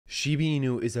Shiba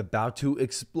Inu is about to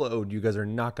explode. You guys are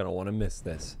not going to want to miss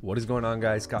this. What is going on,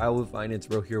 guys? Kyle with Finance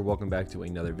Bro here. Welcome back to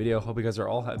another video. Hope you guys are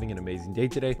all having an amazing day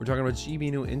today. We're talking about Shiba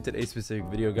Inu in today's specific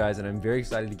video, guys, and I'm very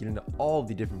excited to get into all of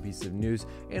the different pieces of news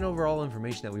and overall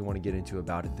information that we want to get into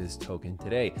about this token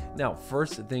today. Now,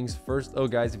 first things first,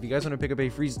 guys, if you guys want to pick up a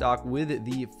free stock with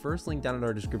the first link down in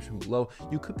our description below,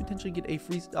 you could potentially get a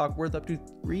free stock worth up to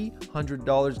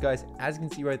 $300, guys. As you can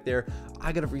see right there,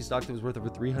 I got a free stock that was worth over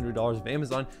 $300 of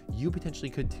Amazon. You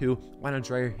potentially could too. Why not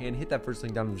try your hand? Hit that first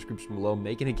link down in the description below,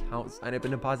 make an account, sign up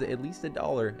and deposit at least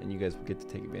 $1, and you guys will get to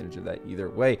take advantage of that either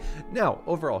way. Now,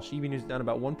 overall, Shiba Inu is down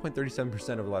about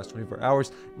 1.37% over the last 24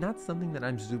 hours. Not something that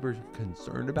I'm super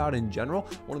concerned about in general.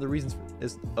 One of the reasons for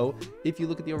this, if you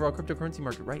look at the overall cryptocurrency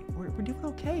market, right, we're doing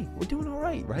okay. We're doing all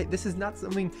right, right? This is not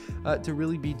something to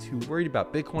really be too worried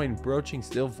about. Bitcoin broaching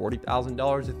still $40,000.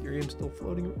 Ethereum still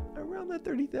floating around that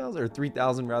 30,000 or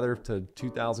 3,000 rather to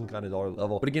 2,000 kind of dollar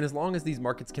level. But again, as long as these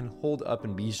markets can hold up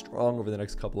and be strong over the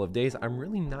next couple of days, I'm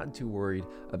really not too worried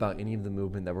about any of the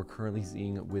movement that we're currently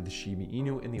seeing with Shiba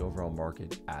Inu in the overall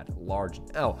market at large.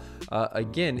 Now,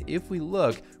 again, if we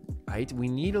look, right, we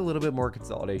need a little bit more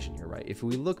consolidation here, right? If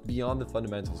we look beyond the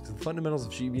fundamentals, because the fundamentals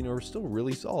of Shiba Inu are still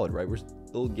really solid, right? We're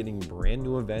still getting brand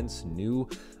new events, new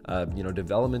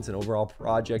developments and overall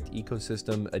project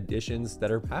ecosystem additions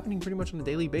that are happening pretty much on a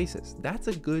daily basis. That's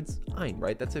a good sign,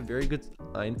 right? That's a very good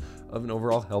sign of an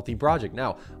overall healthy project.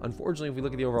 Now, unfortunately, if we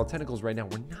look at the overall technicals right now,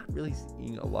 we're not really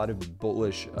seeing a lot of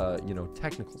bullish,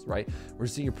 technicals, right? We're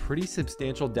seeing a pretty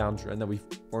substantial downtrend that we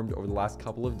formed over the last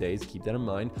couple of days. Keep that in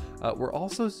mind. We're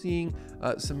also seeing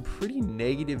some pretty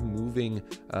negative moving,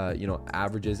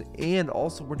 averages, and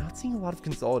also we're not seeing a lot of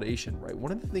consolidation, right?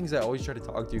 One of the things I always try to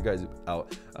talk to you guys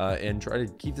about and try to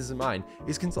keep this in mind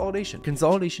is consolidation.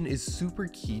 Consolidation is super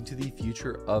key to the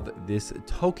future of this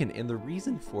token, and the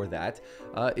reason for that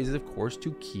is, of course,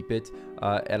 to keep it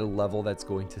at a level that's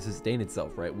going to sustain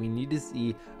itself, right? We need to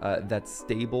see that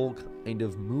stable kind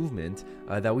of movement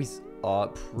that we saw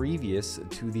previous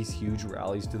to these huge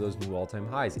rallies to those new all-time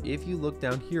highs. If you look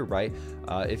down here, right,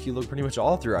 if you look pretty much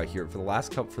all throughout here for the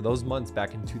last couple, for those months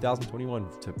back in 2021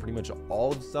 to pretty much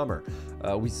all of summer,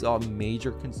 we saw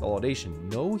major consolidation.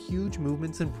 No huge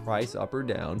movements in price up or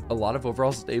down, a lot of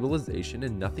overall stabilization,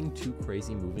 and nothing too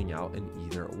crazy moving out in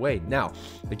either way. Now,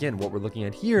 again, what we're looking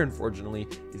at here, unfortunately,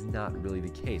 is not really the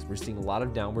case. We're seeing a lot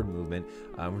of downward movement.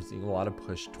 We're seeing a lot of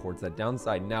push towards that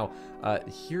downside. Now,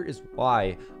 here is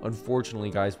why,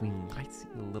 unfortunately, guys, we might see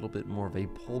a little bit more of a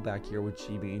pullback here with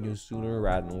Shiba Inu sooner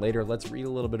rather than later. Let's read a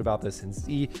little bit about this and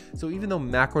see. So even though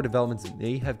macro developments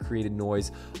may have created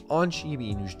noise on Shiba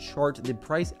Inu's chart, the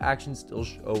price actions still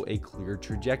show a clear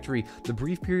trajectory. The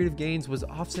brief period of gains was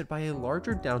offset by a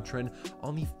larger downtrend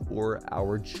on the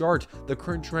 4-hour chart. The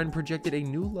current trend projected a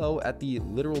new low at the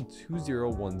literal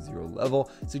 2010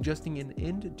 level, suggesting an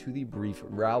end to the brief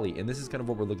rally. And this is kind of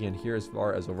what we're looking at here as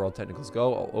far as overall technicals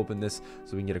go. I'll open this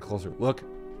so we can get a closer look.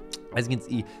 As you can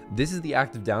see, this is the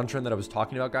active downtrend that I was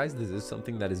talking about, guys. This is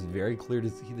something that is very clear to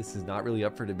see. This is not really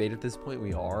up for debate at this point.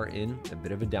 We are in a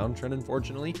bit of a downtrend,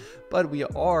 unfortunately, but we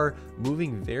are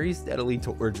moving very steadily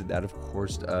towards that, of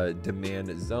course,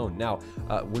 demand zone. Now,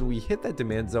 when we hit that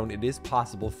demand zone, it is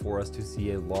possible for us to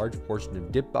see a large portion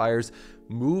of dip buyers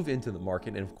move into the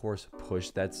market and, of course, push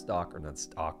that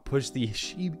push the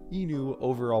Shiba Inu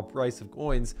overall price of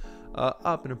coins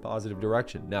up in a positive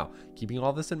direction. Now, keeping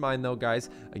all this in mind, though, guys,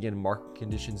 again, market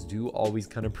conditions do always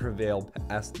kind of prevail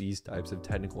past these types of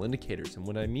technical indicators. And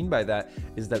what I mean by that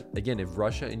is that, again, if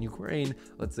Russia and Ukraine,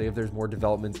 let's say if there's more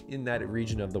developments in that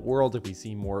region of the world, if we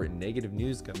see more negative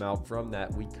news come out from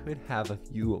that, we could have a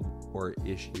few more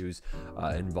issues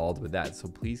involved with that. So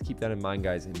please keep that in mind,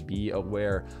 guys, and be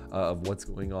aware of what's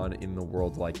going on in the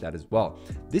world like that as well.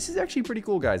 This is actually pretty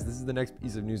cool, guys. This is the next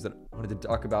piece of news that I wanted to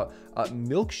talk about.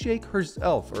 Milkshake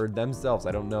herself, or themselves,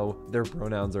 I don't know their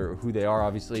pronouns or who they are,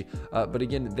 obviously, but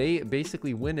again, they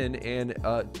basically went in and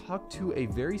talked to a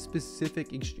very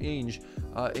specific exchange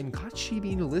and got Shiba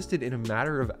Inu listed in a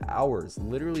matter of hours.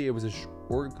 Literally, it was a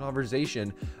short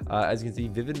conversation. As you can see,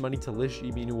 Vivid Money to list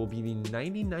Shiba Inu will be the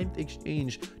 99th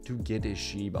exchange to get a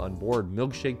Shib on board.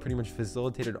 Milkshake pretty much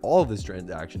facilitated all of this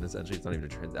transaction. Essentially, it's not even a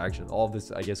transaction, all of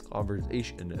this, I guess,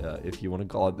 conversation, if you want to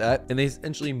call it that, and they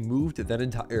essentially moved that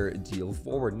entire deal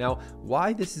forward. Now,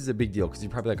 why this is a big deal, because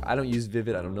you're probably like, I don't use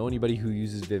Vivid, I don't know anybody who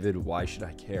uses Vivid, why should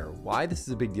I care? Why this is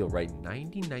a big deal, right?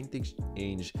 99th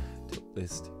exchange to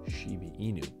list Shiba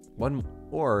Inu. One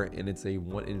more, and it's the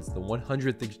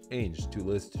 100th exchange to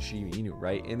list Shiba Inu,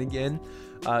 right? And again,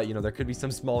 there could be some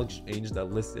small exchange that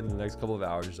lists in the next couple of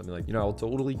hours or something like, I'll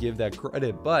totally give that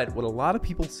credit. But what a lot of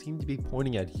people seem to be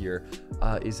pointing at here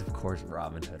is, of course,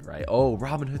 Robinhood, right? Oh,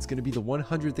 Robinhood's going to be the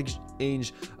 100th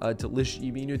exchange to list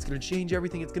Shiba Inu. It's going to change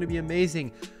everything. It's going to be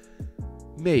amazing.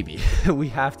 Maybe. We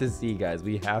have to see, guys.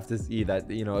 We have to see that,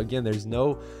 again, there's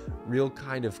no real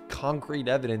kind of concrete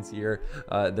evidence here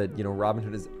that,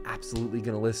 Robinhood is absolutely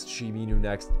going to list Shiba Inu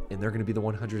next, and they're going to be the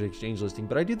 100 exchange listing.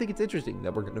 But I do think it's interesting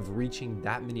that we're kind of reaching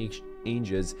that many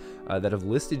exchanges that have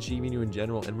listed Shiba Inu in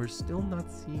general, and we're still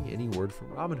not seeing any word from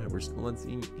Robinhood. We're still not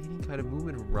seeing any kind of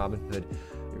movement from Robinhood.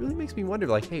 It really makes me wonder,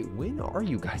 like, hey, when are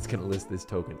you guys going to list this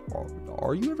token?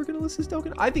 Are you ever going to list this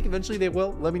token? I think eventually they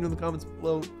will. Let me know in the comments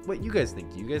below what you guys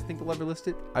think. Do you guys think they'll ever list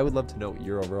it? I would love to know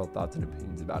your overall thoughts and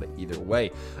opinions about it either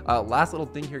way. Last little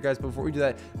thing here, guys, before we do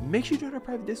that, make sure you join our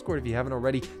private Discord if you haven't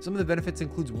already. Some of the benefits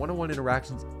includes one-on-one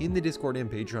interactions in the Discord and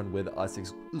Patreon with us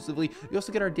exclusively. You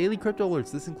also get our daily crypto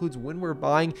alerts. This includes when we're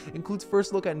buying, includes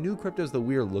first look at new cryptos that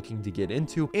we are looking to get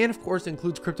into, and of course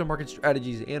includes crypto market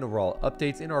strategies and overall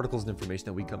updates and articles and information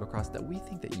that we come across that we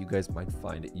think that you guys might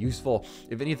find useful.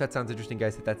 If any of that sounds interesting,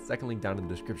 guys, hit that second link down in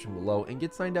the description below and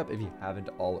get signed up if you haven't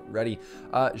already.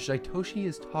 Shaitoshi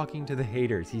is talking to the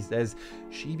haters. He says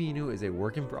Shiba Inu is a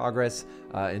work in progress,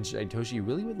 and Shaitoshi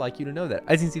really would like you to know that.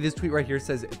 As you can see, this tweet right here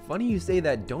says, funny you say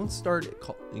that, don't start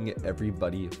calling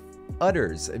everybody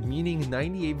udders, meaning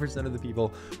 98% of the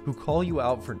people who call you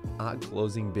out for not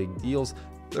closing big deals.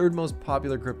 Third most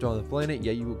popular crypto on the planet,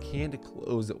 yet you can't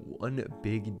close one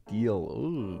big deal.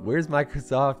 Ooh, where's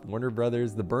Microsoft, Warner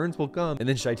Brothers? The burns will come. And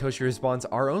then Shaitoshi responds,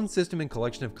 our own system and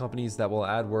collection of companies that will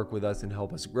add work with us and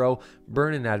help us grow,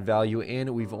 burn and add value, and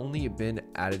we've only been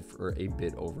at it for a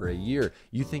bit over a year.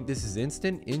 You think this is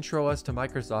instant? Intro us to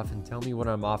Microsoft and tell me what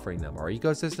I'm offering them. Our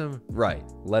ecosystem? Right.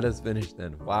 Let us finish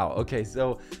then. Wow. Okay,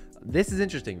 so this is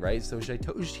interesting, right? So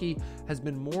Shaitoshi has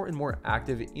been more and more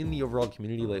active in the overall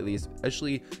community lately,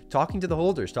 especially talking to the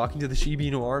holders, talking to the Shiba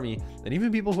Inu army, and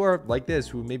even people who are like this,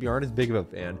 who maybe aren't as big of a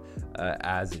fan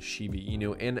as Shiba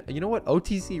Inu. And you know what?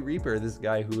 OTC Reaper, this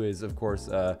guy who is, of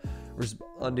course,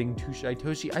 responding to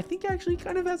Shaitoshi, I think actually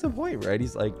kind of has a point, right?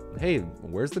 He's like, hey,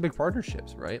 where's the big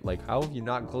partnerships, right? Like, how have you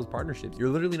not closed partnerships? You're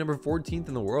literally number 14th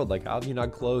in the world. Like, how have you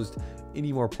not closed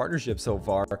any more partnerships so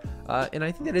far? And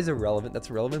I think that is irrelevant.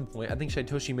 That's a relevant point. I think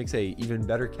Shaitoshi makes a even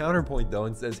better counterpoint though,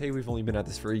 and says, hey, we've only been at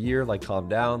this for a year. Like, calm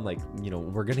down. Like,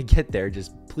 we're gonna get there.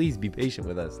 Just please be patient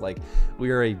with us. Like,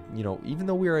 we are even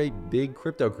though we are a big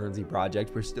cryptocurrency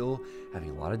project, we're still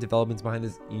having a lot of developments behind the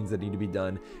scenes that need to be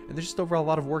done, and there's just overall a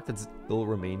lot of work that still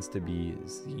remains to be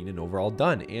seen and overall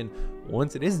done. And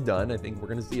once it is done, I think we're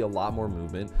going to see a lot more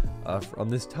movement from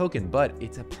this token. But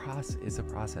it's a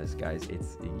process, guys.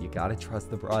 You got to trust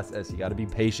the process. You got to be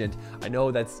patient. I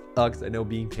know that sucks. I know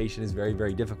being patient is very,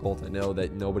 very difficult. I know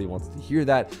that nobody wants to hear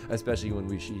that, especially when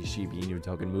we see Shiba Inu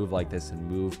token move like this and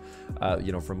move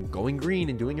from going green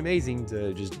and doing amazing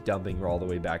to just dumping all the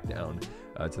way back down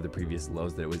to the previous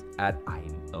lows that it was at. I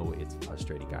know it's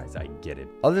frustrating, guys. I get it.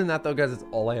 Other than that, though, guys, that's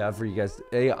all I have for you guys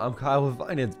today. I'm Kyle with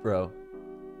Finance Bro.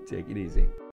 Take it easy.